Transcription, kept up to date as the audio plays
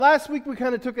Last week we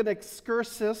kind of took an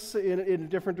excursus in a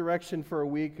different direction for a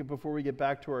week before we get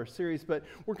back to our series, but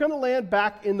we're going to land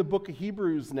back in the book of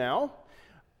Hebrews now.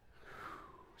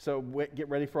 So get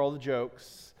ready for all the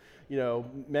jokes. You know,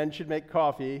 men should make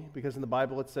coffee because in the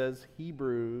Bible it says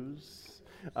Hebrews.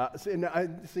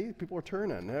 See, people are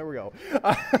turning. There we go.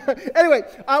 Anyway,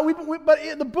 but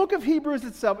in the book of Hebrews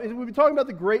itself, we've been talking about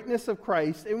the greatness of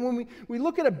Christ, and when we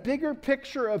look at a bigger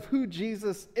picture of who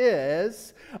Jesus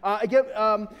is,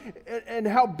 and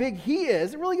how big He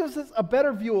is, it really gives us a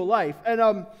better view of life.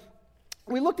 And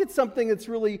we looked at something that's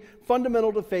really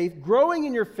fundamental to faith. Growing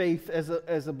in your faith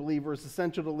as a believer is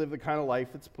essential to live the kind of life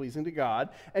that's pleasing to God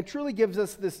and truly gives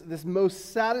us this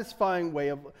most satisfying way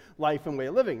of life and way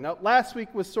of living. Now, last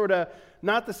week was sort of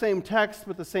not the same text,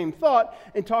 but the same thought,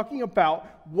 in talking about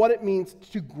what it means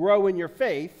to grow in your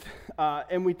faith.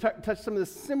 And we touched some of the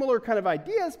similar kind of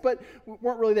ideas, but we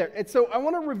weren't really there. And so I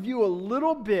want to review a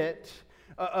little bit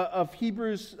of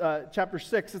Hebrews chapter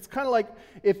 6. It's kind of like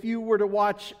if you were to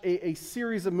watch a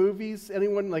series of movies,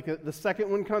 anyone, like the second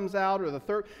one comes out or the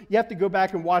third, you have to go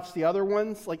back and watch the other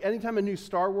ones. Like anytime a new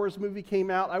Star Wars movie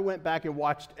came out, I went back and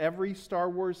watched every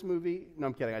Star Wars movie. No,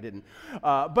 I'm kidding, I didn't.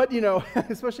 But, you know,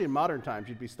 especially in modern times,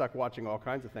 you'd be stuck watching all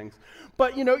kinds of things.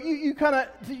 But, you know, you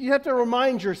have to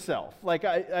remind yourself. Like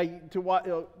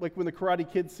like when the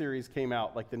Karate Kid series came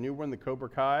out, like the new one, the Cobra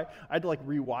Kai, I had to like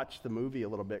rewatch the movie a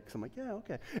little bit because I'm like, yeah,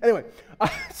 okay. Anyway,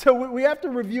 so we have to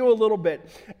review a little bit.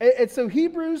 And so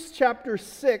Hebrews chapter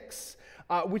 6,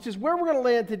 which is where we're going to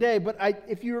land today, but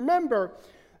if you remember,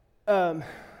 the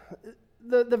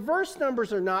verse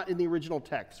numbers are not in the original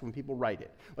text when people write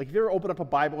it. Like if you ever open up a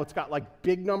Bible, it's got like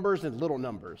big numbers and little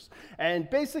numbers. And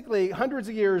basically, hundreds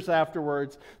of years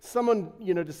afterwards, someone,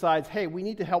 decides, hey, we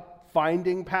need to help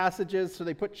finding passages, so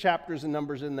they put chapters and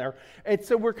numbers in there. And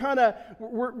so we're kind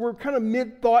of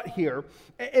mid-thought here.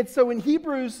 And so in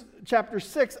Hebrews chapter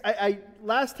 6,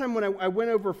 last time when I went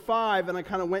over 5, and I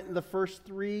kind of went in the first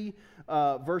 3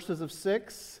 verses of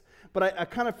 6, but I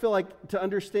kind of feel like to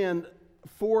understand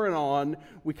 4 and on,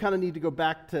 we kind of need to go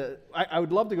back to, I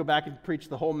would love to go back and preach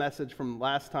the whole message from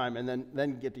last time and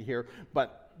then get to here,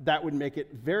 but that would make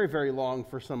it very, very long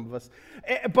for some of us.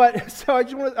 But so I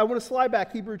want to slide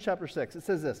back Hebrews chapter 6. It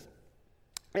says this.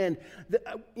 And,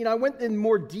 I went in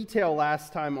more detail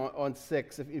last time on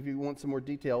 6, if you want some more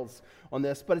details on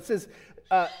this. But it says,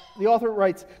 the author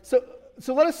writes,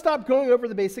 So let us stop going over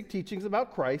the basic teachings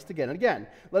about Christ again and again.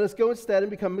 Let us go instead and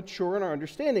become mature in our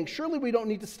understanding. Surely we don't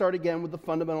need to start again with the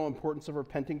fundamental importance of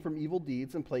repenting from evil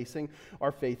deeds and placing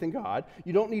our faith in God.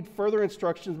 You don't need further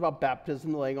instructions about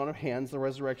baptism, the laying on of hands, the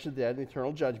resurrection of the dead, and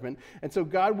eternal judgment. And so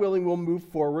God willing, we'll move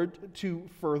forward to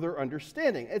further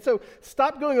understanding. And so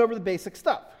stop going over the basic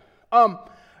stuff.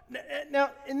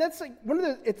 Now, and that's like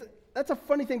that's a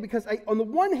funny thing because on the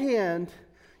one hand,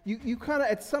 you kind of,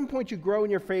 at some point, you grow in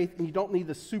your faith and you don't need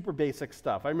the super basic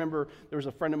stuff. I remember there was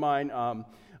a friend of mine,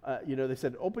 they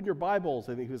said, open your Bibles.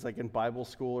 I think he was like in Bible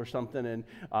school or something, and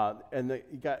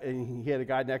he had a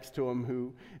guy next to him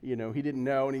who, he didn't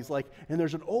know, and he's like, and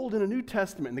there's an Old and a New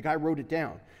Testament, and the guy wrote it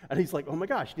down. And he's like, oh my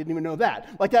gosh, didn't even know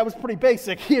that. Like, that was pretty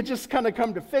basic. He had just kind of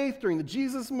come to faith during the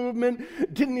Jesus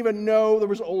movement, didn't even know there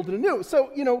was Old and a New.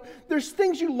 So, there's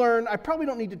things you learn. I probably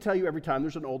don't need to tell you every time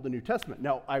there's an Old and New Testament.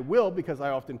 Now, I will, because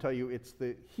I often tell you it's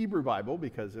the Hebrew Bible,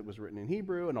 because it was written in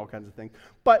Hebrew and all kinds of things.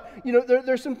 But,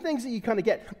 there's some things that you kind of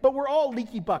get. But we're all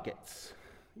leaky buckets.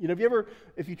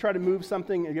 If you try to move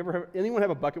something, anyone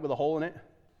have a bucket with a hole in it?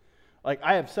 Like,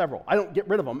 I have several. I don't get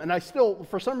rid of them. And I still,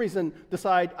 for some reason,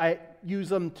 decide I use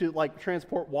them to, like,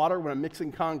 transport water when I'm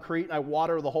mixing concrete, and I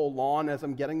water the whole lawn as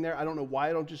I'm getting there. I don't know why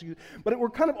I don't just use it. But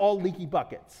we're kind of all leaky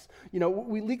buckets.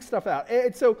 We leak stuff out.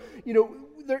 And so, you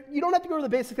don't have to go to the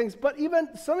basic things, but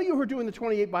even some of you who are doing the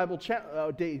 28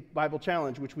 Day Bible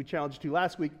Challenge, which we challenged you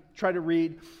last week, try to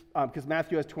read, because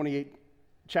Matthew has 28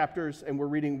 chapters, and we're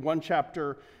reading 1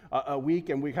 chapter a week,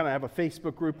 and we kind of have a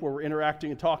Facebook group where we're interacting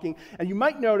and talking. And you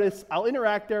might notice I'll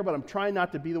interact there, but I'm trying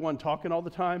not to be the one talking all the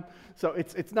time. So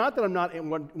it's not that I'm not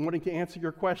wanting to answer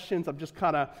your questions. I'm just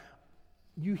kind of,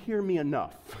 you hear me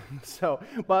enough. So,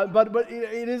 but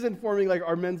it is informing, like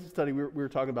our men's study. We were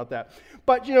talking about that.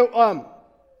 But and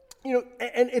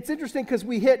it's interesting because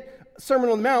we hit Sermon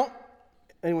on the Mount.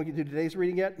 Anyone can do today's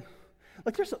reading yet?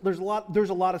 Like there's a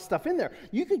lot of stuff in there.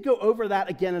 You could go over that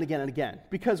again and again and again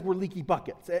because we're leaky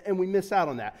buckets and we miss out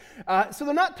on that. So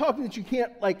they're not talking that you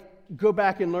can't go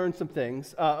back and learn some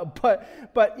things, but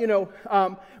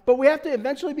we have to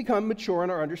eventually become mature in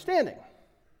our understanding.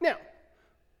 Now,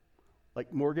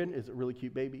 like Morgan is a really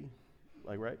cute baby,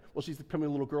 right? Well, she's becoming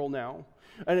a little girl now,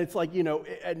 and it's like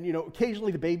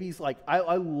occasionally the babies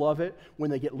I love it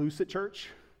when they get loose at church.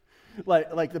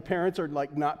 Like the parents are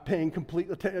like not paying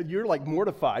complete attention. You're like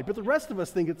mortified, but the rest of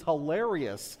us think it's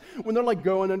hilarious when they're like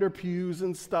going under pews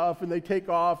and stuff, and they take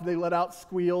off and they let out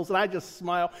squeals, and I just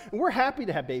smile. And we're happy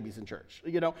to have babies in church.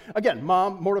 Again,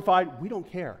 mom mortified. We don't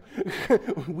care.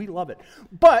 We love it.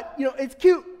 But it's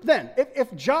cute. Then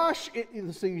if Josh,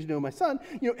 so you know my son,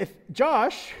 if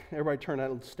Josh, everybody turn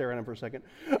out and stare at him for a second,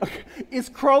 is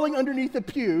crawling underneath the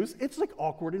pews, it's like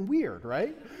awkward and weird,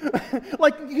 right?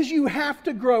 Like because you have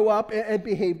to grow up and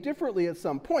behave differently at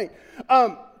some point.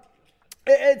 And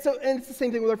it's the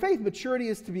same thing with our faith. Maturity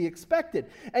is to be expected.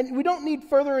 And we don't need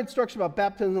further instruction about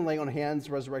baptism, laying on hands,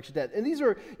 resurrection, death. And these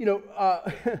are,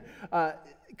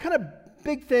 kind of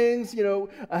big things.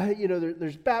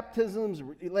 There's baptisms,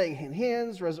 laying on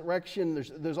hands, resurrection.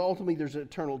 There's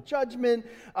eternal judgment,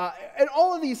 and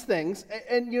all of these things.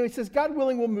 And he says, God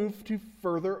willing, we'll move to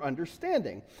further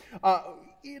understanding.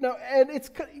 And it's,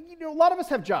 a lot of us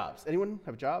have jobs. Anyone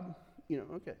have a job?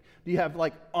 Okay. Do you have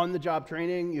like on-the-job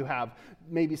training? You have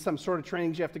maybe some sort of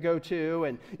trainings you have to go to.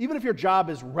 And even if your job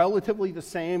is relatively the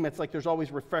same, it's like there's always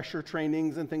refresher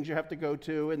trainings and things you have to go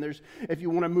to. And if you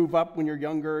want to move up when you're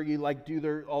younger, you like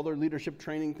do all their leadership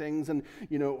training things. And,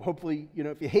 hopefully,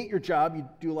 if you hate your job, you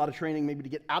do a lot of training maybe to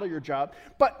get out of your job.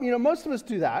 But, most of us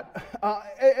do that.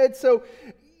 And so,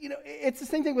 it's the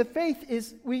same thing with faith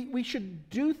is we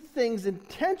should do things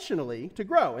intentionally to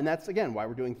grow. And that's, again, why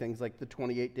we're doing things like the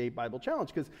 28-day Bible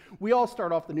challenge, because we all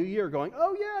start off the new year going,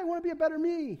 oh, yeah, I want to be a better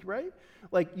me, right?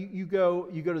 Like you go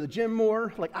to the gym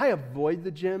more. Like I avoid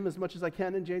the gym as much as I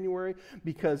can in January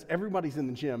because everybody's in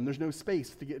the gym. There's no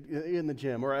space to get in the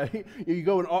gym. Or you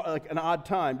go in like an odd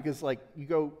time because like you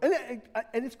go,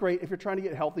 and it's great if you're trying to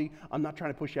get healthy. I'm not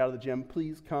trying to push you out of the gym.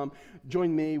 Please come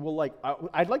join me.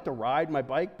 I'd like to ride my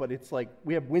bike, but it's like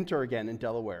we have winter again in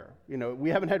Delaware. We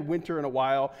haven't had winter in a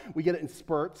while. We get it in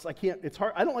spurts. It's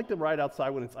hard. I don't like to ride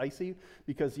outside when it's icy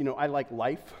because, I like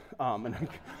life. And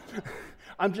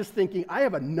I'm just thinking, I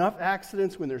have enough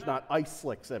accidents when there's not ice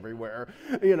slicks everywhere.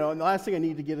 And the last thing I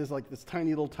need to get is like this tiny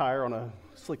little tire on a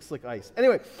slick ice.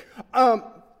 Anyway,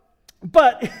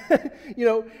 but, many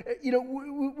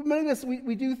of us,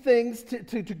 we do things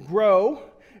to grow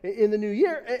in the new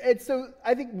year. And so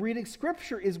I think reading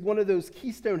Scripture is one of those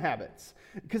keystone habits.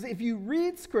 Because if you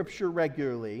read Scripture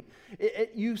regularly,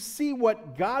 you see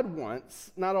what God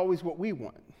wants, not always what we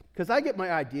want. Because I get my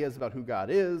ideas about who God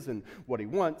is and what he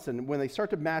wants, and when they start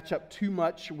to match up too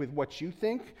much with what you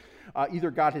think, either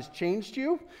God has changed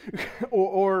you,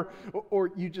 or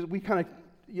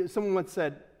someone once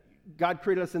said, God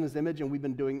created us in his image, and we've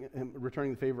been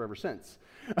returning the favor ever since.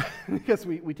 Because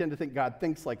we tend to think God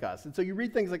thinks like us. And so you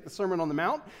read things like the Sermon on the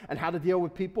Mount and how to deal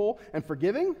with people and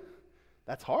forgiving.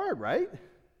 That's hard, right?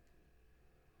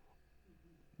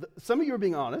 Some of you are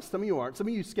being honest. Some of you aren't. Some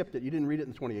of you skipped it. You didn't read it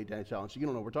in the 28-day challenge. So you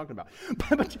don't know what we're talking about.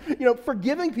 But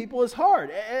forgiving people is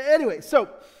hard. Anyway, so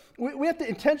we have to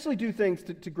intentionally do things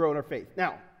to grow in our faith.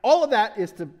 Now, all of that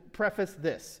is to preface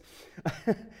this.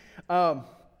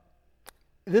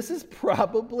 This is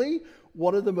probably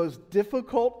one of the most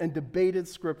difficult and debated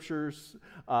scriptures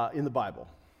in the Bible.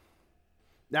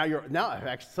 Now,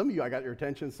 actually, some of you, I got your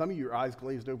attention. Some of you, your eyes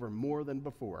glazed over more than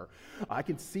before. I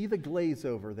can see the glaze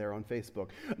over there on Facebook.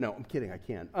 No, I'm kidding. I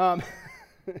can't.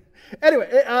 Anyway,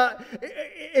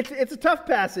 it's a tough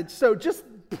passage, so just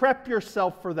prep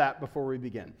yourself for that before we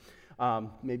begin.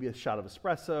 Maybe a shot of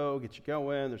espresso, get you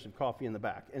going. There's some coffee in the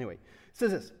back. Anyway, it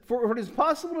says this: For it is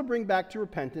possible to bring back to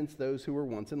repentance those who were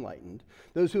once enlightened,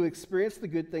 those who experienced the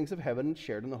good things of heaven and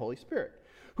shared in the Holy Spirit,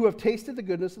 who have tasted the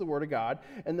goodness of the Word of God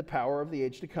and the power of the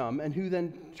age to come, and who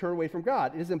then turn away from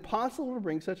God. It is impossible to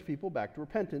bring such people back to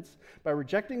repentance. By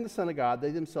rejecting the Son of God,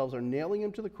 they themselves are nailing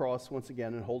him to the cross once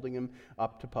again and holding him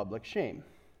up to public shame.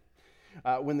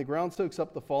 When the ground soaks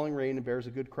up the falling rain and bears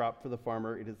a good crop for the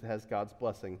farmer, it has God's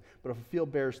blessing. But if a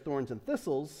field bears thorns and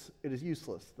thistles, it is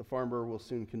useless. The farmer will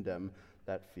soon condemn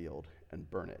that field and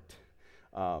burn it.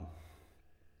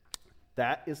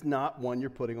 That is not one you're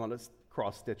putting on a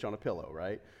cross stitch on a pillow,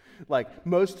 right? Like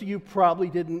most of you probably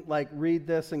didn't read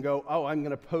this and go, oh, I'm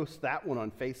going to post that one on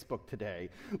Facebook today.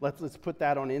 Let's put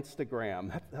that on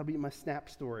Instagram. That'll be my Snap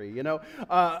story,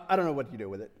 I don't know what you do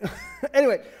with it.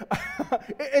 Anyway,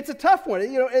 it's a tough one,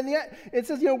 and yet it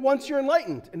says, once you're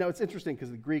enlightened. And now it's interesting because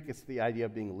the Greek, it's the idea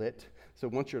of being lit. So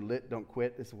once you're lit, don't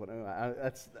quit. This is what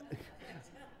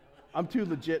I'm too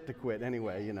legit to quit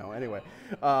anyway,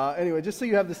 Anyway, just so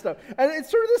you have this stuff. And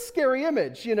it's sort of this scary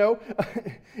image,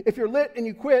 If you're lit and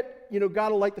you quit,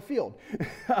 God will light the field.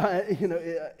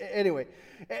 Anyway.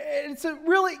 It's a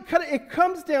really it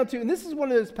comes down to, and this is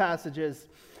one of those passages,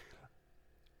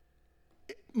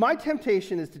 my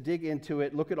temptation is to dig into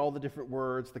it, look at all the different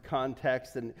words, the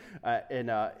context, and it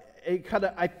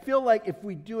I feel like if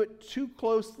we do it too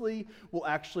closely, we'll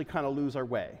actually kind of lose our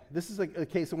way. This is a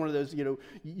case of one of those,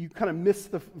 you kind of miss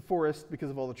the forest because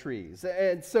of all the trees.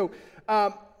 And so,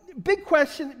 big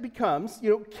question becomes,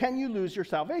 can you lose your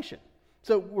salvation?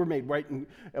 So we're made right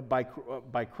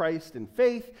by Christ in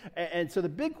faith. And so the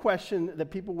big question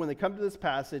that people, when they come to this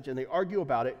passage and they argue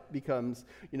about it, becomes,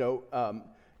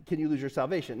 can you lose your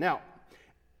salvation? Now,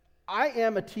 I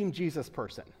am a Team Jesus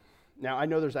person. Now, I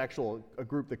know there's a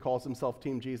group that calls themselves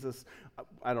Team Jesus.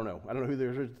 I don't know who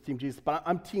there's Team Jesus, but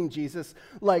I'm Team Jesus.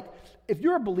 Like, if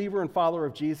you're a believer and follower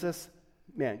of Jesus,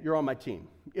 man, you're on my team.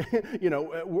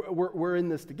 We're in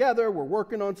this together. We're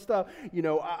working on stuff.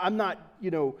 I'm not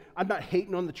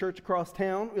hating on the church across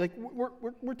town. Like,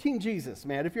 we're Team Jesus,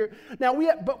 man.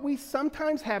 But we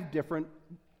sometimes have different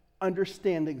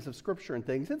understandings of Scripture and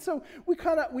things, and so we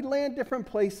land different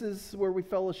places where we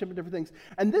fellowship and different things.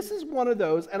 And this is one of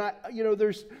those. And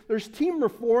there's Team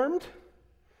Reformed,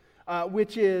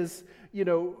 which is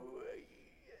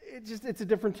it's a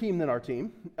different team than our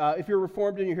team. If you're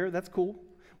Reformed and you're here, that's cool.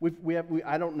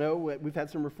 I don't know. We've had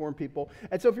some Reformed people,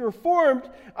 and so if you're Reformed,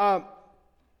 kind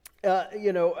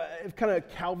of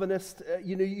Calvinist,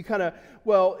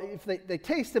 if they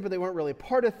taste it, but they weren't really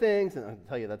part of things, and I'll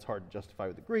tell you that's hard to justify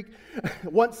with the Greek.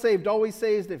 Once saved, always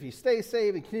saved. If you stay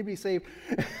saved and continue to be saved,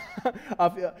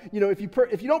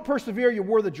 if you don't persevere, you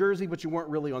wore the jersey, but you weren't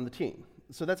really on the team.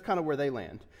 So that's kind of where they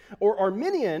land. Or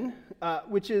Arminian,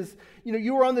 which is,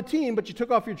 you were on the team, but you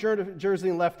took off your jersey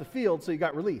and left the field, so you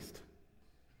got released.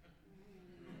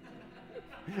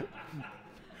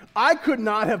 I could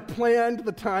not have planned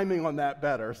the timing on that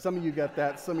better. Some of you get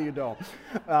that, some of you don't.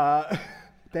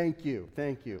 Thank you.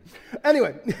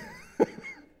 Anyway,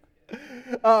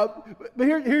 but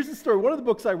here's the story. One of the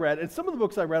books I read, and some of the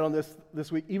books I read on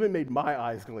this week even made my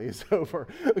eyes glaze over.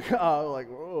 Like,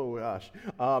 oh gosh.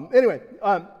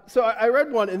 So I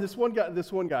read one, and this one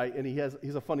guy, and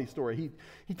he's a funny story.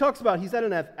 He talks about, he's at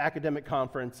an academic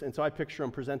conference, and so I picture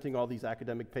him presenting all these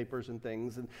academic papers and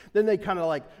things, and then they kind of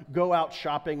like go out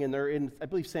shopping, and they're in, I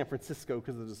believe, San Francisco,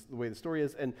 because of the way the story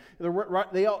is, and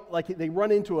they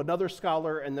run into another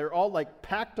scholar, and they're all like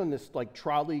packed on this like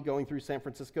trolley going through San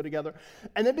Francisco together,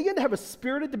 and they begin to have a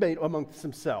spirited debate amongst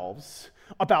themselves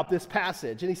about this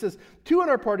passage. And he says, two in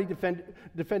our party defend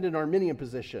an Arminian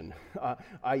position,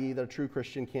 i.e. that a true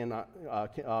Christian can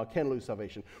lose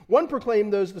salvation. One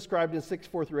proclaimed those described in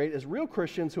 6:4-8 as real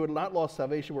Christians who had not lost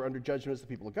salvation were under judgment as the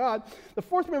people of God. The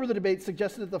fourth member of the debate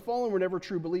suggested that the fallen were never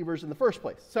true believers in the first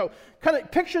place. So kind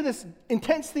of picture this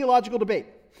intense theological debate.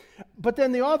 But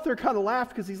then the author kind of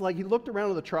laughed because he looked around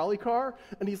in the trolley car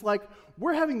and he's like,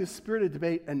 we're having this spirited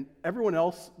debate and everyone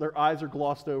else, their eyes are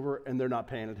glossed over and they're not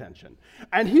paying attention.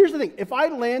 And here's the thing, if I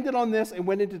landed on this and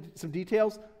went into some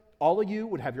details, all of you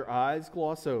would have your eyes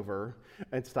gloss over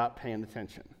and stop paying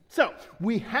attention. So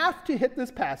we have to hit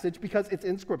this passage because it's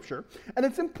in Scripture, and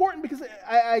it's important because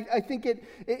I think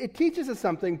it teaches us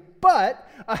something, but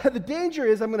the danger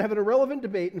is I'm going to have an irrelevant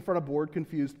debate in front of bored,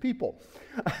 confused people.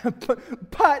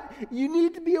 But you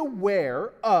need to be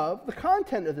aware of the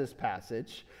content of this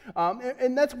passage,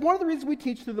 and that's one of the reasons we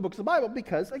teach through the books of the Bible,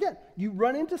 because, again, you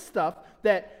run into stuff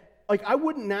that, like, I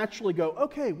wouldn't naturally go,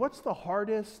 okay, what's the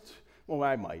hardest... Well,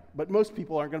 I might, but most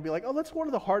people aren't going to be like, oh, that's one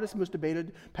of the hardest, most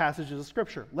debated passages of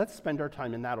Scripture. Let's spend our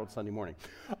time in that on Sunday morning.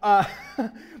 But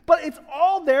it's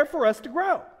all there for us to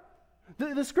grow.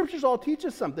 The Scriptures all teach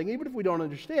us something, even if we don't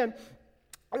understand.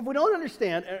 If we don't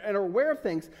understand and are aware of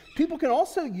things, people can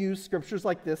also use Scriptures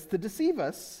like this to deceive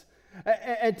us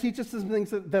and teach us some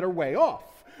things that are way off.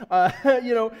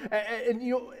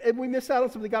 And we miss out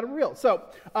on something that got real. So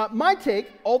my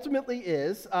take ultimately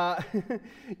is,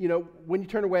 when you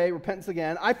turn away, repentance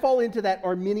again. I fall into that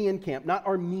Arminian camp, not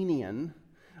Armenian.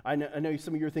 I know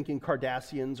some of you are thinking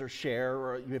Cardassians or Cher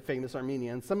or you have famous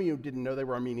Armenians. Some of you didn't know they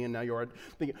were Armenian. Now you're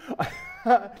thinking,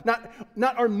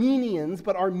 not Armenians,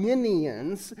 but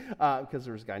Arminians, because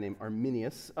there was a guy named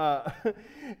Arminius. But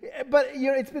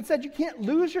it's been said you can't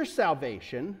lose your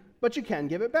salvation, but you can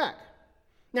give it back.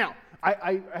 Now,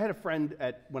 I had a friend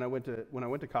when I went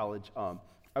to college.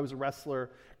 I was a wrestler,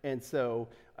 and so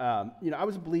I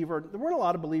was a believer. There weren't a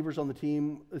lot of believers on the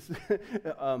team.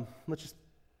 Let's just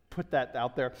put that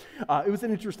out there. It was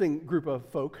an interesting group of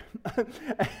folk,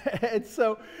 and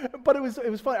so, but it was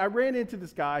funny. I ran into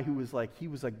this guy who was he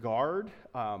was a guard.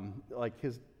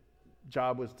 His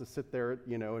job was to sit there,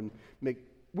 and make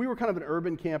we were kind of an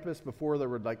urban campus before there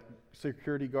were like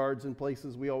security guards in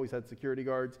places. We always had security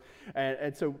guards.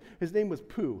 And so his name was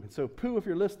Pooh. And so Pooh, if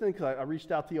you're listening, because I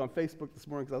reached out to you on Facebook this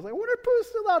morning because I was like, wonder if Pooh's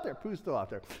still out there. Pooh's still out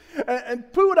there.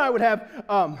 And Pooh and I would have,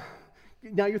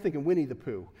 now you're thinking Winnie the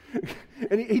Pooh.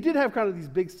 And he did have kind of these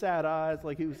big sad eyes,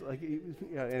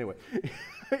 anyway.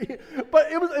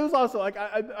 But it was also like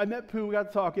I met Pooh, we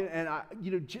got talking, and I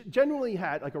genuinely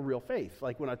had like a real faith.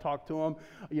 Like when I talked to him,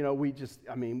 we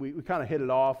kind of hit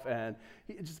it off, and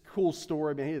just a cool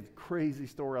story. I mean, he has a crazy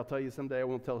story. I'll tell you someday. I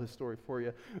won't tell his story for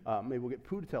you. Maybe we'll get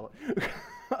Pooh to tell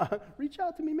it. Reach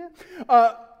out to me, man.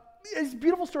 It's a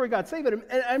beautiful story, God saved him.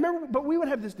 And I remember, but we would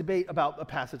have this debate about a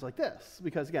passage like this,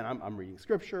 because again, I'm reading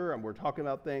scripture, and we're talking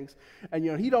about things, and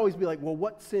he'd always be like, well,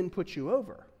 what sin puts you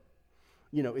over?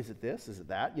 Is it this? Is it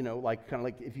that? Kind of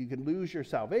like if you could lose your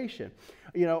salvation.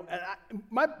 And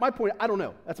my point, I don't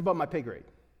know. That's above my pay grade.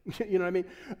 You know what I mean?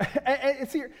 And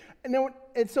it's here.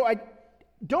 And so I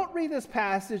don't read this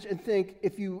passage and think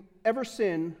if you ever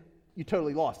sin, you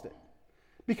totally lost it.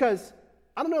 Because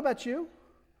I don't know about you,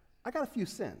 I got a few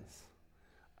sins.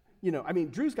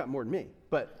 Drew's got more than me,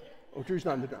 but Drew's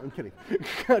not in the. I'm kidding.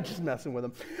 I'm just messing with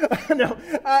him. No,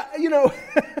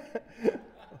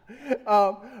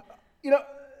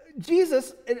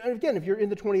 Jesus. And again, if you're in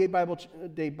the 28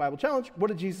 day Bible challenge, what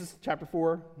did Jesus chapter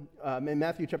 4, in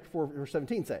Matthew chapter 4, verse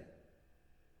 17 say?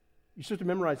 You're supposed to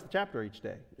memorize the chapter each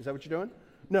day. Is that what you're doing?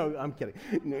 No, I'm kidding.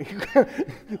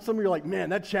 Some of you are like,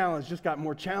 man, that challenge just got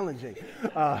more challenging.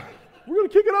 We're going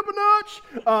to kick it up a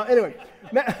notch. Anyway,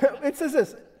 it says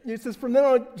this. It says, from then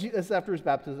on, after his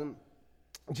baptism,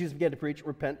 Jesus began to preach,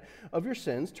 repent of your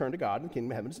sins, turn to God, and the kingdom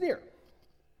of heaven is near.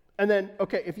 And then,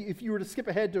 okay, if you were to skip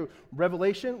ahead to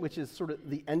Revelation, which is sort of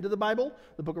the end of the Bible,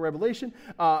 the book of Revelation,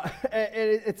 and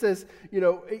it says,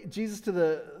 Jesus to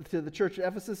the church at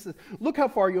Ephesus says, look how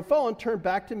far you've fallen, turn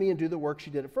back to me and do the works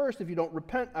you did at first. If you don't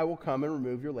repent, I will come and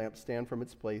remove your lampstand from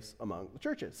its place among the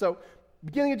churches. So,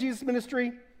 beginning of Jesus'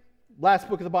 ministry, last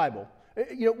book of the Bible.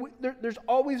 There's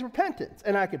always repentance.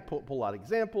 And I could pull a lot of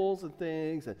examples and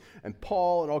things, and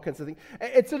Paul and all kinds of things.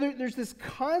 And so there's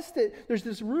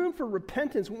this room for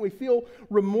repentance when we feel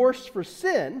remorse for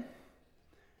sin.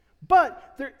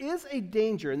 But there is a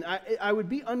danger, and I would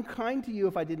be unkind to you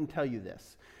if I didn't tell you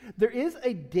this. There is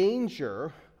a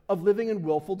danger of living in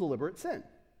willful, deliberate sin.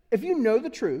 If you know the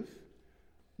truth,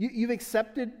 you've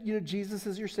accepted, Jesus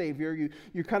as your Savior. You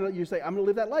say, I'm going to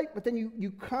live that life. But then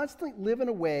you constantly live in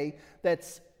a way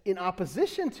that's in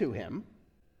opposition to Him.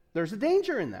 There's a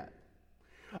danger in that.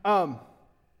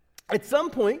 At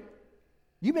some point,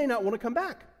 you may not want to come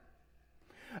back.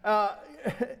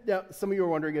 Now, some of you are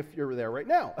wondering if you're there right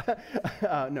now.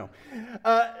 No.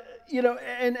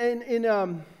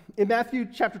 In Matthew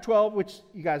chapter 12, which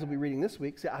you guys will be reading this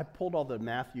week, see, I pulled all the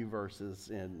Matthew verses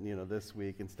in, this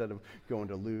week instead of going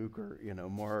to Luke or,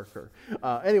 Mark or,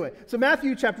 anyway. So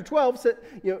Matthew chapter 12, said,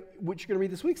 which you're going to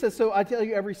read this week, says, so I tell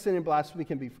you, every sin and blasphemy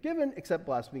can be forgiven, except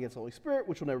blasphemy against the Holy Spirit,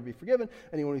 which will never be forgiven.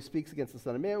 Anyone who speaks against the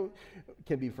Son of Man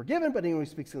can be forgiven, but anyone who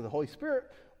speaks against the Holy Spirit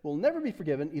will never be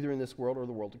forgiven, either in this world or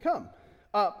the world to come.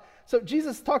 So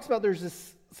Jesus talks about there's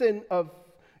this sin of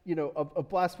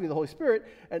blasphemy of the Holy Spirit,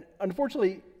 and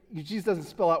unfortunately, Jesus doesn't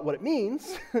spell out what it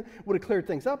means. Would have cleared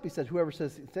things up. He said, whoever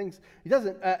says things, he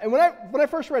doesn't. And when I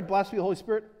first read blasphemy of the Holy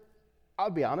Spirit, I'll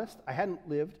be honest, I hadn't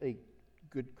lived a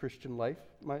good Christian life,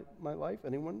 my life.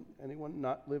 Anyone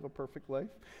not live a perfect life?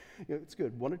 It's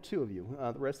good. One or two of you.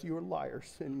 The rest of you are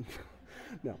liars. And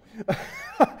no.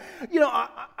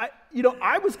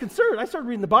 I was concerned. I started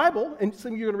reading the Bible, and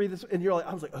some of you are going to read this, and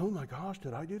I was like, oh my gosh,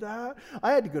 did I do that?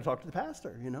 I had to go talk to the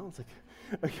pastor, It's like,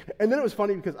 okay. And then it was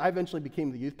funny because I eventually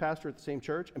became the youth pastor at the same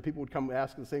church, and people would come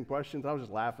ask the same questions. I was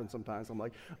just laughing sometimes. I'm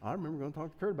like, I remember going to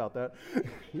talk to Kurt about that. You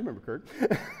remember Kurt?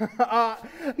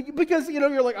 Because,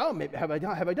 you're like, oh, maybe have I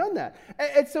done that?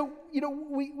 And so,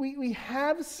 we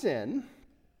have sin,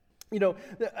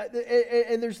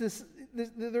 and there's this,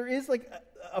 there is like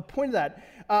a point of that,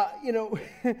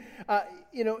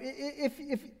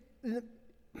 if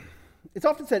it's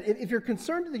often said, if you're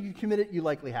concerned that you commit it, you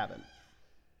likely haven't.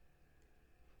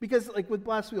 Because like with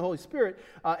blasphemy of the Holy Spirit,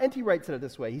 N.T. Wright said it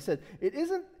this way. He said, it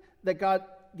isn't that God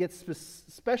gets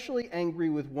especially angry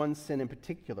with one sin in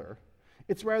particular.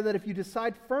 It's rather that if you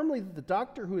decide firmly that the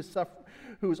doctor who is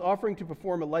offering to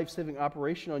perform a life-saving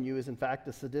operation on you is in fact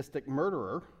a sadistic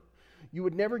murderer, you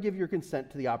would never give your consent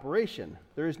to the operation.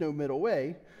 There is no middle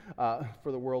way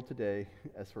for the world today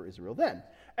as for Israel then.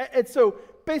 And so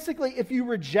basically, if you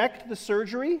reject the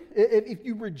surgery, if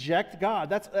you reject God,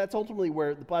 that's ultimately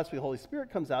where the blasphemy of the Holy Spirit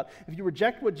comes out. If you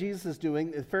reject what Jesus is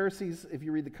doing, the Pharisees, if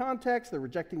you read the context, they're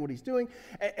rejecting what he's doing.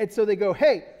 And so they go,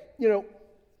 hey,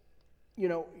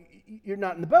 you're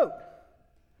not in the boat.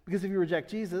 Because if you reject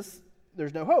Jesus,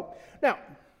 there's no hope. Now,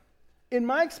 in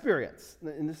my experience,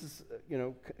 and this is,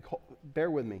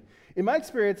 bear with me. In my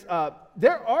experience,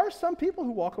 there are some people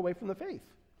who walk away from the faith.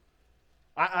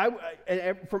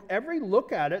 From every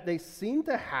look at it, they seem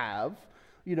to have,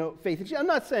 faith. I'm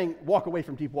not saying walk away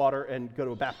from Deepwater and go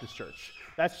to a Baptist church.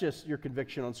 That's just your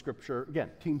conviction on Scripture.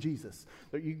 Again, Team Jesus.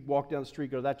 You walk down the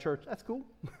street, go to that church. That's cool.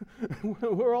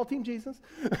 We're all Team Jesus.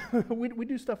 we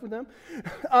do stuff with them.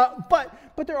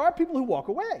 But there are people who walk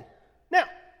away. Now,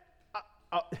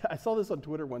 I saw this on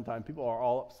Twitter one time. People are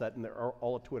all upset, and they're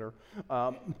all at Twitter.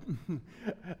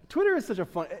 Twitter is such a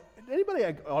fun. Anybody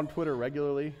on Twitter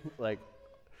regularly?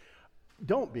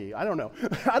 Don't be. I don't know.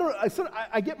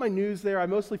 I get my news there. I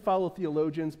mostly follow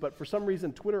theologians, but for some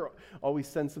reason, Twitter always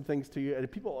sends some things to you, and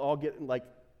people all get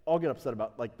upset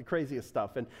about the craziest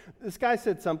stuff. And this guy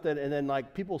said something, and then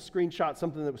people screenshot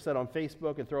something that was said on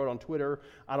Facebook and throw it on Twitter.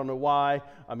 I don't know why.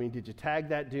 I mean, did you tag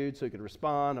that dude so he could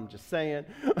respond? I'm just saying.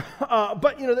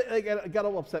 But they got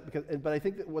all upset but I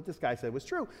think that what this guy said was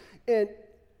true, and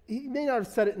he may not have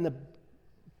said it in the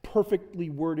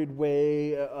perfectly worded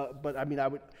way, but I mean, I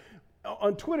would.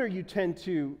 On Twitter, you tend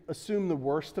to assume the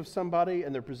worst of somebody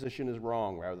and their position is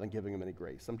wrong rather than giving them any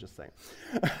grace. I'm just saying.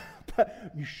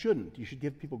 But you shouldn't. You should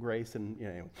give people grace.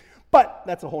 Anyway. But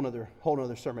that's a whole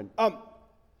nother sermon.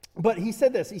 But he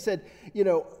said this. He said,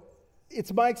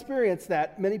 it's my experience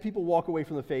that many people walk away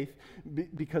from the faith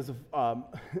because of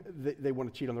they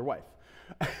want to cheat on their wife.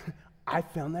 I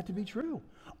found that to be true.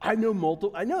 I know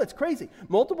it's crazy.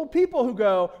 Multiple people who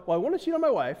go, well, I want to cheat on my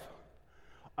wife.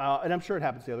 And I'm sure it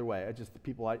happens the other way. Just the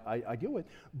people I deal with.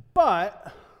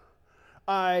 But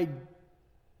my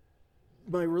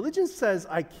religion says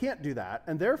I can't do that,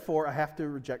 and therefore I have to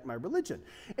reject my religion.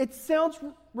 It sounds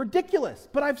ridiculous,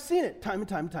 but I've seen it time and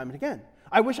time and time and again.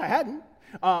 I wish I hadn't.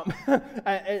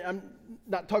 I'm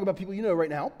not talking about people right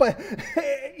now, but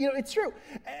it's true.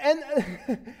 And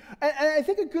I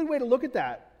think a good way to look at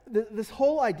that, this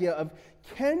whole idea of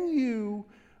can you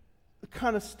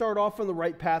kind of start off on the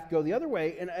right path, go the other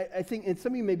way. And I think, and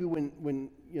some of you maybe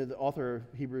when the author of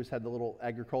Hebrews had the little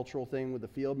agricultural thing with the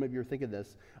field, maybe you're thinking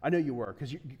this. I know you were,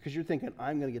 because you're thinking,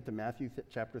 I'm going to get to Matthew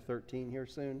chapter 13 here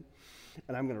soon,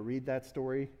 and I'm going to read that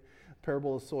story,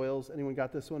 Parable of Soils. Anyone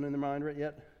got this one in their mind right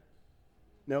yet?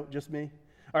 No, just me?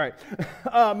 All right.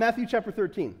 Matthew chapter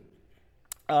 13.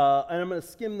 And I'm going to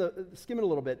skim it a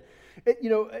little bit.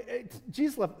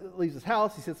 Jesus leaves his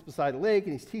house. He sits beside a lake,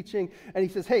 and he's teaching. And he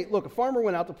says, hey, look, a farmer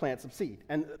went out to plant some seed.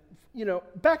 And,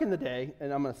 back in the day,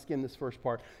 and I'm going to skim this first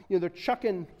part, they're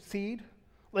chucking seed.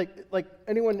 Like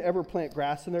anyone ever plant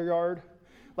grass in their yard?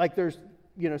 There's,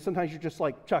 sometimes you're just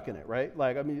chucking it, right?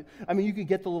 I mean, you could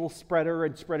get the little spreader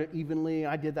and spread it evenly.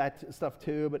 I did that stuff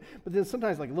too. But then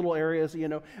sometimes little areas, they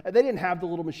didn't have the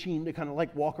little machine to kind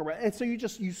of walk around. And so you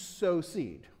sow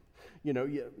seed.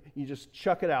 You just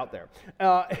chuck it out there.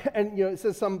 And it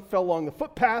says some fell along the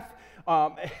footpath,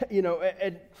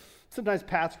 and sometimes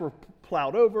paths were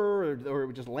plowed over or it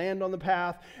would just land on the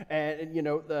path. And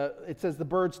it says the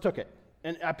birds took it.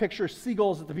 And I picture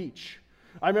seagulls at the beach.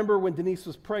 I remember when Denise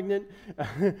was pregnant,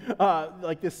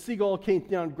 this seagull came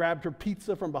down and grabbed her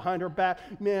pizza from behind her back.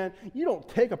 Man, you don't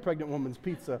take a pregnant woman's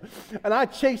pizza. And I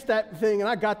chased that thing, and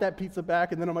I got that pizza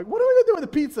back, and then I'm like, what am I going to do with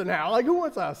the pizza now? Who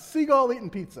wants a seagull eating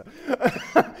pizza?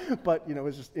 But, it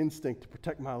was just instinct to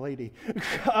protect my lady.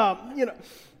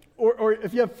 Or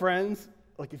if you have friends,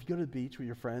 if you go to the beach with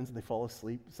your friends and they fall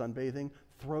asleep sunbathing,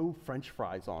 throw French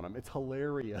fries on them. It's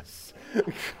hilarious.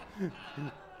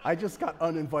 I just got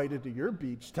uninvited to your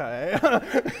beach today.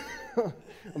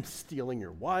 I'm stealing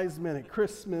your wise men at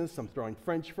Christmas. I'm throwing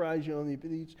French fries on the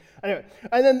beach. Anyway,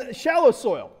 and then shallow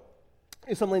soil.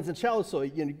 Some lands in shallow soil,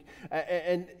 it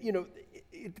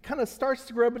kind of starts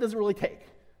to grow, but doesn't really take.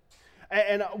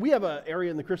 And we have an area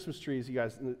in the Christmas trees. You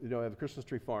guys I have a Christmas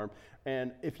tree farm.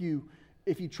 And if you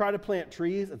try to plant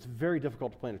trees, it's very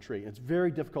difficult to plant a tree. It's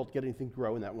very difficult to get anything to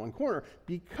grow in that one corner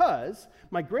because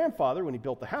my grandfather, when he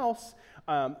built the house,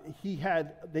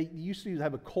 they used to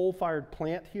have a coal-fired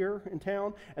plant here in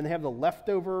town, and they have the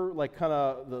leftover, kind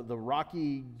of the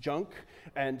rocky junk,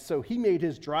 and so he made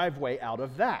his driveway out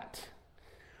of that.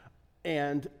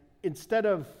 And instead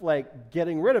of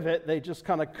getting rid of it, they just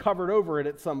kind of covered over it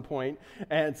at some point,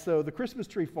 and so the Christmas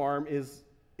tree farm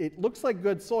it looks like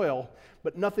good soil,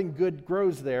 but nothing good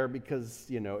grows there because,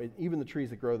 even the trees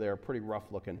that grow there are pretty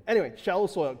rough looking. Anyway, shallow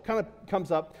soil kind of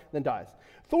comes up, then dies.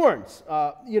 Thorns,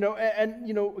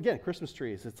 again, Christmas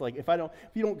trees. It's if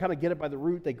you don't kind of get it by the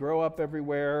root, they grow up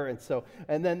everywhere.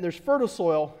 And then there's fertile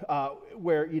soil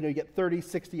where, you get 30,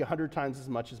 60, 100 times as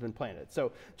much has been planted.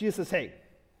 So Jesus says, hey,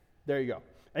 there you go.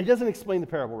 And he doesn't explain the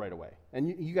parable right away. And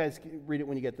you guys can read it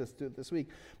when you get this week.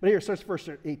 But here, it starts verse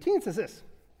 18, says this.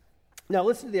 Now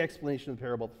listen to the explanation of the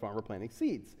parable of the farmer planting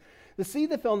seeds. The seed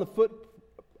that fell on the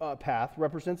footpath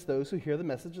represents those who hear the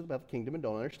message about the kingdom and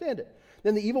don't understand it.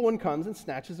 Then the evil one comes and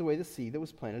snatches away the seed that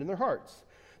was planted in their hearts.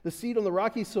 The seed on the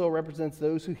rocky soil represents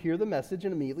those who hear the message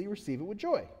and immediately receive it with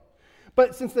joy.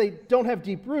 But since they don't have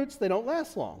deep roots, they don't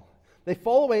last long. They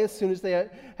fall away as soon as they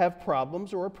have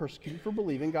problems or are persecuted for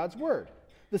believing God's word.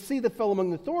 The seed that fell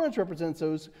among the thorns represents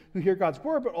those who hear God's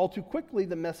word, but all too quickly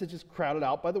the message is crowded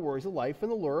out by the worries of life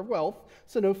and the lure of wealth,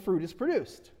 so no fruit is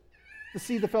produced. The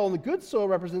seed that fell on the good soil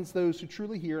represents those who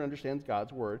truly hear and understand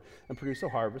God's word and produce a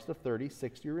harvest of 30,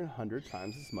 60, or 100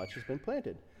 times as much has been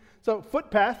planted. So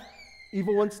footpath,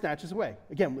 evil one snatches away.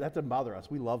 Again, that doesn't bother us.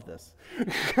 We love this.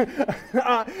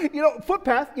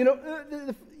 Footpath,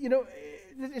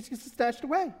 it's just snatched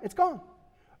away. It's gone.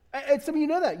 And some of you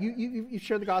know that. You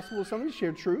share the gospel with somebody, you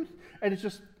share truth, and it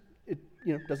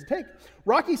doesn't take.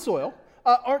 Rocky soil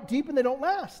aren't deep and they don't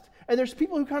last. And there's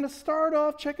people who kind of start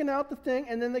off checking out the thing,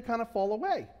 and then they kind of fall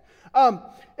away. And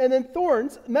then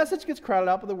thorns, message gets crowded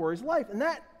out by the worries of life. And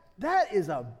that is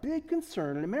a big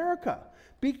concern in America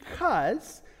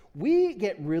because we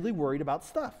get really worried about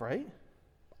stuff, right?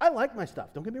 I like my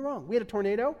stuff, don't get me wrong. We had a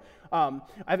tornado. I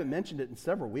haven't mentioned it in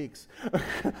several weeks.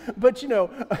 But, it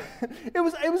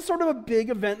was sort of a big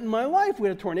event in my life. We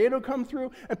had a tornado come through,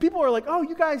 and people are like, oh,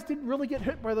 you guys didn't really get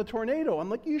hit by the tornado. I'm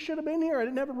like, you should have been here. I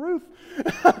didn't have a roof.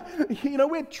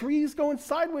 We had trees going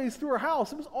sideways through our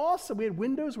house. It was awesome. We had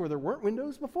windows where there weren't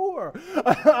windows before.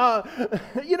 It's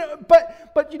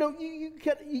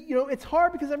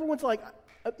hard because everyone's like,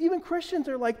 even Christians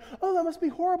are like, oh, that must be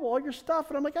horrible, all your stuff.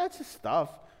 And I'm like, that's just stuff.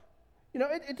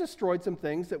 It destroyed some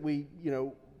things that we,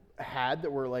 had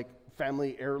that were like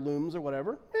family heirlooms or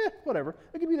whatever. Whatever.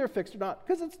 It could be either fixed or not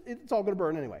because it's all going to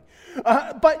burn anyway.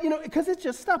 Because it's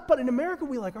just stuff. But in America,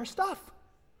 we like our stuff,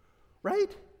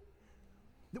 right?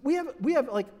 We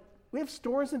have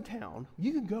stores in town.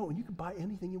 You can go and you can buy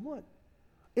anything you want.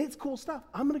 It's cool stuff.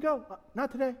 I'm going to go.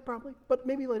 Not today, probably, but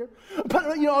maybe later. But,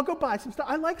 I'll go buy some stuff.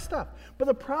 I like stuff. But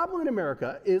the problem in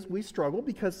America is we struggle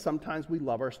because sometimes we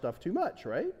love our stuff too much,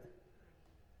 right?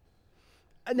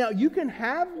 Now, you can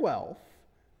have wealth,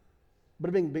 but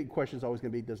a big question is always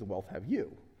going to be, does the wealth have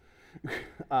you?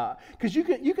 Because you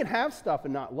can have stuff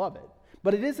and not love it.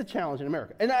 But it is a challenge in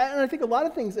America. And I think a lot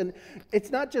of things, and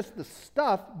it's not just the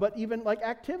stuff, but even like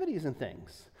activities and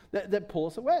things that pull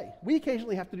us away. We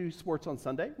occasionally have to do sports on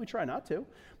Sunday. We try not to.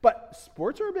 But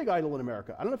sports are a big idol in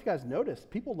America. I don't know if you guys noticed.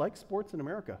 People like sports in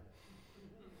America.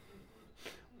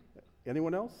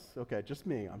 Anyone else? Okay, just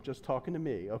me. I'm just talking to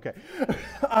me. Okay.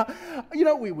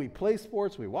 We play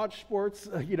sports. We watch sports.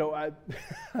 I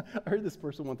heard this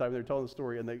person one time. They were telling the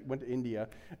story, and they went to India,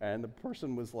 and the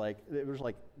person was like, it was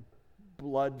like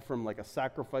blood from like a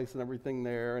sacrifice and everything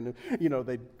there, and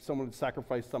someone had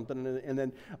sacrificed something, and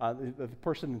then the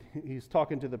person, he's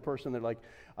talking to the person, they're like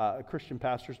a Christian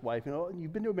pastor's wife,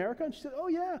 you've been to America? And she said, oh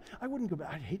yeah, I wouldn't go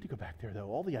back. I'd hate to go back there though,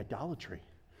 all the idolatry.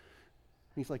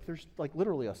 He's like, there's like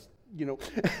literally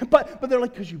but they're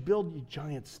like, because you build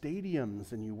giant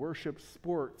stadiums and you worship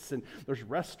sports and there's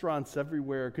restaurants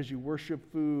everywhere because you worship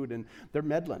food, and they're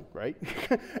meddling, right?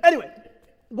 Anyway,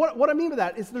 what I mean by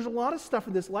that is there's a lot of stuff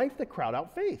in this life that crowd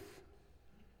out faith.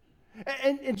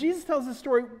 And Jesus tells this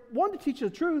story, one, to teach you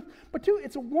the truth, but two,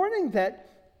 it's a warning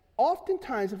that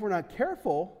oftentimes if we're not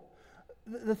careful,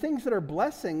 the things that are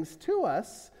blessings to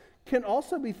us can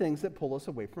also be things that pull us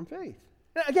away from faith.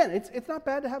 Now, again, it's not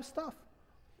bad to have stuff.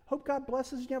 Hope God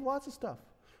blesses you to have lots of stuff.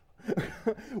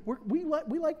 we want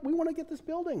to get this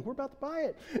building. We're about to buy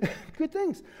it. Good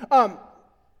things.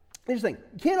 Here's the thing.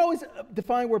 You can't always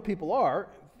define where people are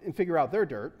and figure out their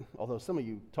dirt, although some of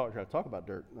you try to talk about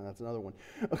dirt, and that's another one.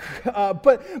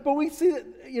 But we see that,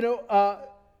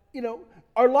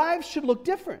 our lives should look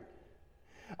different.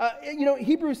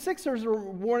 Hebrews 6 is a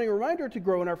warning, a reminder to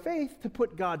grow in our faith, to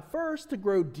put God first, to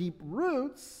grow deep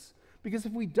roots, because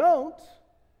if we don't,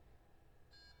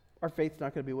 our faith's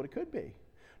not going to be what it could be.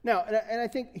 Now, and I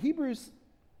think Hebrews,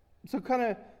 so kind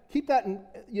of keep that in,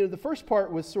 the first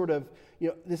part was sort of,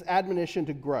 this admonition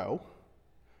to grow.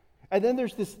 And then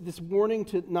there's this warning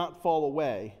to not fall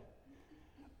away.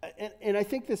 And I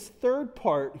think this third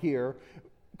part here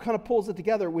kind of pulls it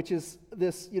together, which is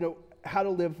this, how to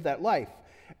live that life.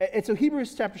 And so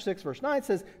Hebrews chapter 6, verse 9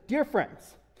 says, dear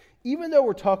friends, even though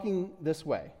we're talking this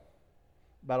way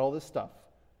about all this stuff,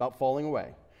 about falling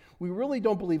away, we really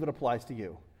don't believe it applies to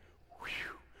you.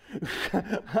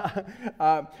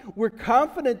 We're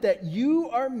confident that you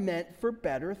are meant for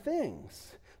better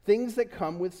things. things that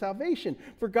come with salvation.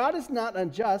 For God is not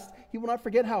unjust. He will not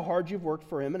forget how hard you've worked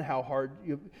for him and how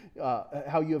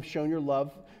you have shown your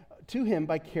love to him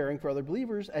by caring for other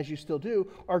believers, as you still do.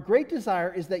 Our great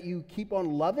desire is that you keep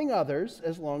on loving others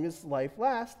as long as life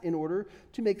lasts, in order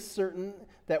to make certain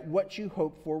that what you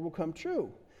hope for will come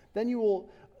true. Then you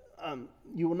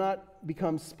will not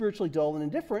become spiritually dull and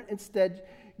indifferent. Instead,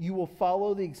 you will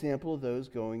follow the example of those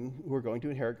who are going to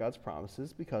inherit God's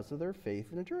promises because of their faith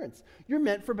and endurance. You're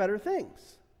meant for better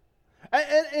things.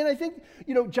 And I think,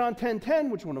 John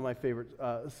 10:10, which is one of my favorite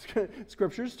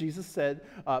scriptures, Jesus said,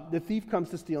 the thief comes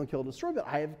to steal and kill and destroy, but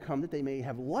I have come that they may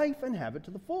have life and have it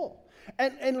to the full.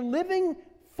 And living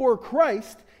for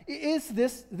Christ is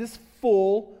this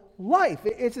full life.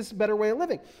 It's this better way of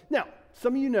living. Now,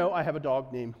 some of you know I have a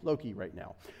dog named Loki right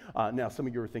now. Now, some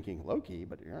of you are thinking, Loki,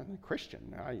 but you're a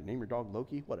Christian. You name your dog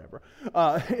Loki, whatever.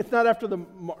 It's not after the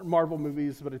Marvel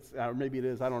movies, but it's maybe it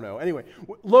is. I don't know. Anyway,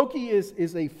 Loki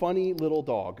is a funny little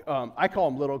dog. I call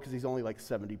him little because he's only like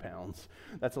 70 pounds.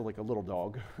 That's like a little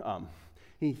dog.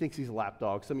 He thinks he's a lap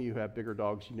dog. Some of you who have bigger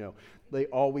dogs, they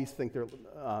always think they're,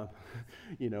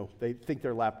 they think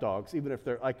they're lap dogs, even if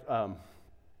they're like.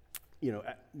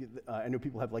 I know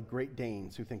people have like Great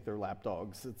Danes who think they're lap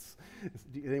dogs. Does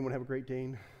anyone have a Great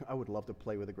Dane? I would love to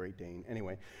play with a Great Dane.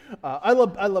 Anyway, I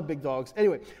love big dogs.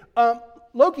 Anyway,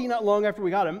 Loki, not long after we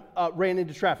got him, ran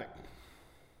into traffic.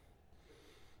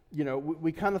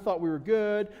 We kind of thought we were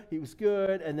good. He was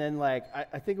good, and then I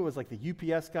think it was like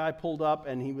the UPS guy pulled up,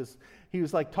 and he was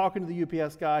like talking to the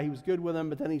UPS guy. He was good with him,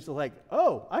 but then he's just like,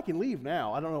 "Oh, I can leave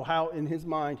now." I don't know how in his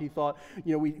mind he thought.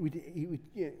 And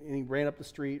he ran up the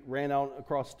street, ran out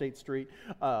across State Street.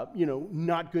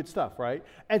 Not good stuff, right?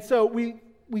 And so we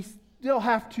still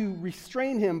have to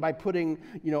restrain him by putting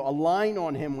a line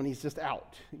on him when he's just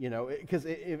out. Because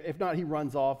if not, he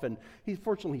runs off, and he's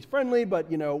friendly, but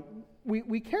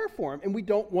we care for him, and we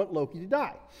don't want Loki to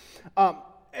die.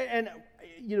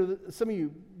 Some of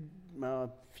you,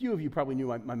 few of you probably knew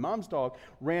my mom's dog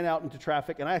ran out into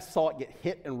traffic, and I saw it get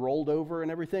hit and rolled over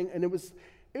and everything, and it was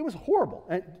horrible.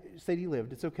 And Sadie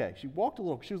lived. It's okay. She was a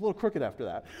little crooked after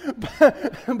that,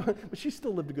 but she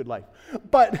still lived a good life.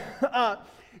 But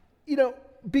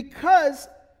because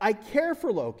I care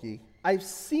for Loki, I've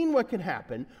seen what can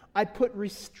happen. I put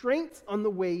restraints on the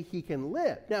way he can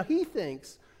live. Now he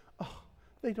thinks,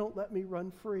 they don't let me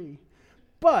run free.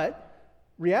 But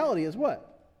reality is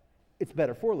what? It's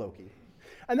better for Loki.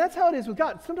 And that's how it is with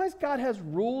God. Sometimes God has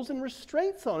rules and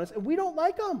restraints on us, and we don't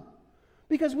like them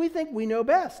because we think we know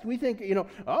best. We think,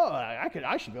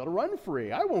 I should be able to run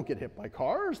free. I won't get hit by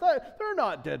cars. They're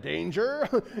not a danger.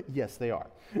 Yes, they are.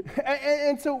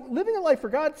 And so living a life for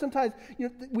God, sometimes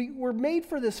we're made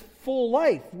for this full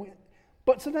life,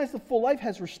 but sometimes the full life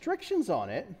has restrictions on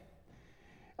it.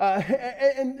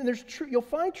 And you'll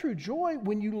find true joy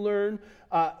when you learn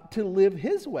to live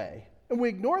His way. And we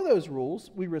ignore those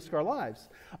rules, we risk our lives.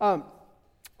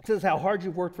 It says how hard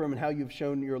you've worked for Him and how you've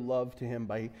shown your love to Him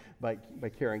by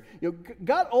caring.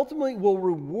 God ultimately will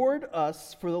reward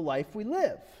us for the life we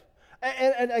live.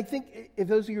 And I think if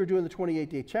those of you who are doing the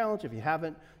 28-day challenge, if you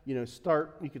haven't, you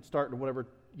could start in whatever,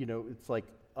 it's like,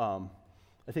 I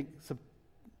think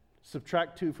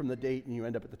subtract 2 from the date and you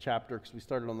end up at the chapter because we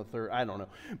started on the 3rd. I don't know.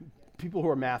 People who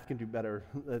are math can do better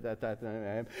at that than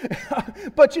I am.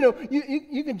 But,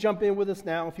 you can jump in with us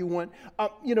now if you want.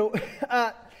 If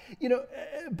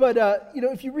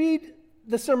you read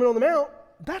the Sermon on the Mount,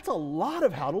 that's a lot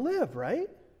of how to live, right?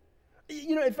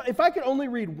 If I could only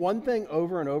read one thing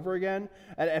over and over again,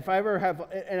 and if I ever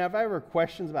have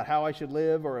questions about how I should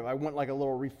live, or if I want like a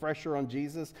little refresher on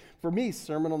Jesus, for me,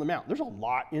 Sermon on the Mount, there's a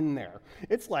lot in there.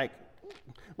 It's like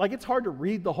it's hard to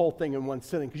read the whole thing in one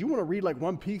sitting because you want to read like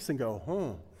one piece and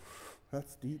go,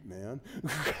 that's deep, man.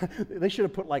 They should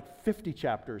have put like 50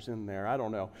 chapters in there. I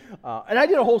don't know. And I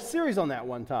did a whole series on that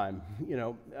one time,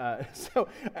 So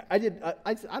I did,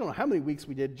 I don't know how many weeks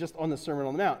we did just on the Sermon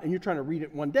on the Mount, and you're trying to read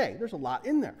it one day. There's a lot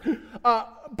in there.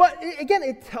 But again,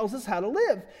 it tells us how to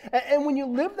live. And when you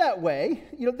live that way,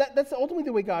 that's ultimately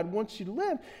the way God wants you to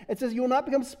live. It says you will not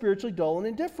become spiritually dull and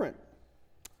indifferent.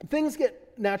 Things get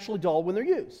naturally dull when they're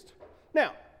used.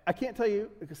 Now, I can't tell you,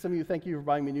 because some of you, thank you for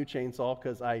buying me a new chainsaw,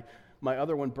 because my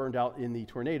other one burned out in the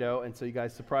tornado, and so you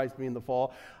guys surprised me in the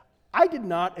fall. I did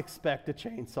not expect a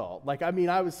chainsaw.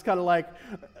 I was kind of like,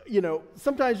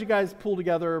 sometimes you guys pull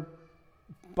together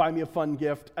buy me a fun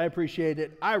gift. I appreciate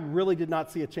it. I really did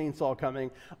not see a chainsaw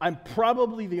coming. I'm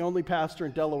probably the only pastor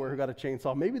in Delaware who got a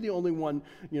chainsaw. Maybe the only one,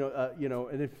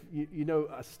 and if you know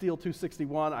a Steel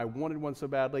 261, I wanted one so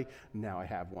badly. Now I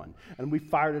have one. And we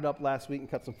fired it up last week and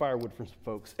cut some firewood for some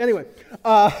folks. Anyway,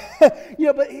 but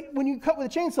when you cut with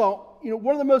a chainsaw,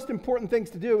 one of the most important things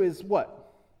to do is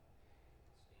what?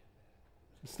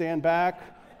 Stand back,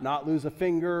 not lose a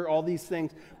finger, all these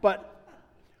things. But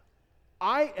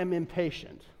I am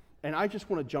impatient, and I just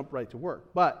want to jump right to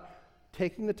work. But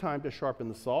taking the time to sharpen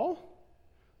the saw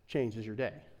changes your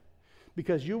day.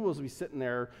 Because you will be sitting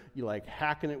there, you like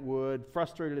hacking at wood,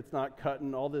 frustrated it's not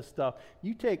cutting, all this stuff.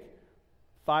 You take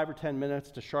 5 or 10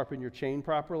 minutes to sharpen your chain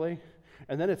properly,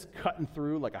 and then it's cutting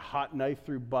through like a hot knife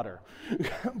through butter.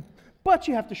 But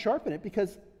you have to sharpen it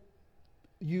because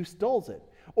use dulls it.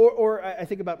 Or I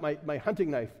think about my hunting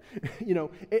knife.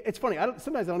 It's funny.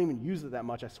 Sometimes I don't even use it that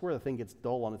much. I swear the thing gets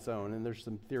dull on its own, and there's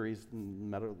some theories,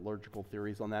 metallurgical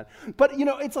theories on that. But,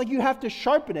 it's like you have to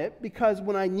sharpen it because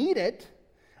when I need it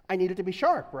to be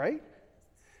sharp, right?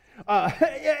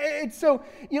 So,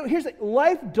 here's the thing.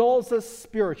 Life dulls us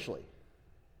spiritually.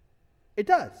 It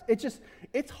does.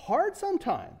 It's hard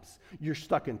sometimes. You're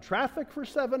stuck in traffic for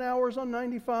 7 hours on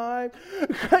 95.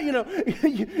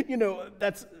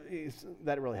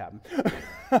 That really happened.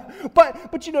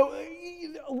 but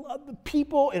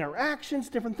people, interactions,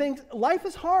 different things. Life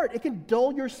is hard. It can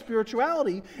dull your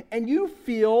spirituality, and you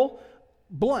feel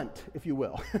blunt, if you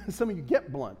will. Some of you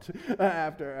get blunt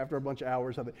after a bunch of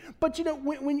hours of it. But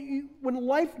when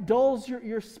life dulls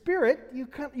your spirit,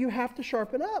 you have to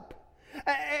sharpen up.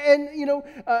 And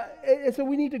so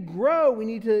we need to grow. We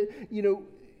need to,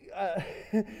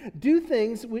 do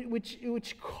things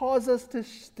which cause us to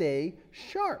stay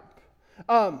sharp.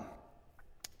 And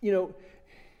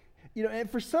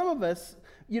for some of us,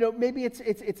 maybe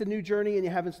it's a new journey and you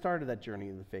haven't started that journey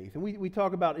in the faith. And we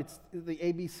talk about it's the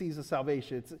ABCs of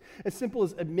salvation. It's as simple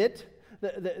as admit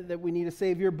that we need a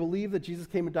Savior, believe that Jesus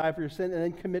came and died for your sin, and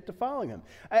then commit to following Him.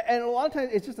 And a lot of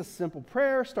times, it's just a simple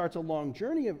prayer, starts a long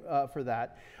journey for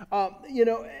that.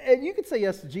 And you could say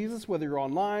yes to Jesus, whether you're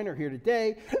online or here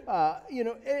today,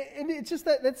 and it's just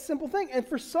that simple thing. And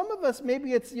for some of us,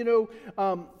 maybe it's,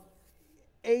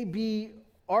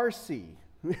 ABRC.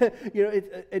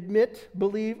 It's admit,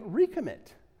 believe,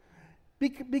 recommit.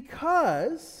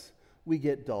 Because we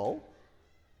get dull,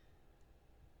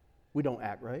 we don't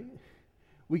act right,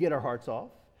 we get our hearts off.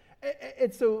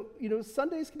 And so,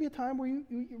 Sundays can be a time where you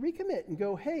recommit and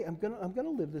go, hey, I'm gonna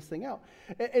live this thing out.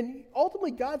 And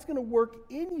ultimately, God's gonna work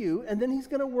in you, and then He's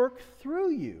gonna work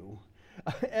through you.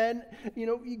 And,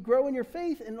 you grow in your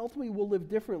faith, and ultimately we'll live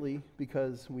differently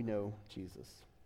because we know Jesus.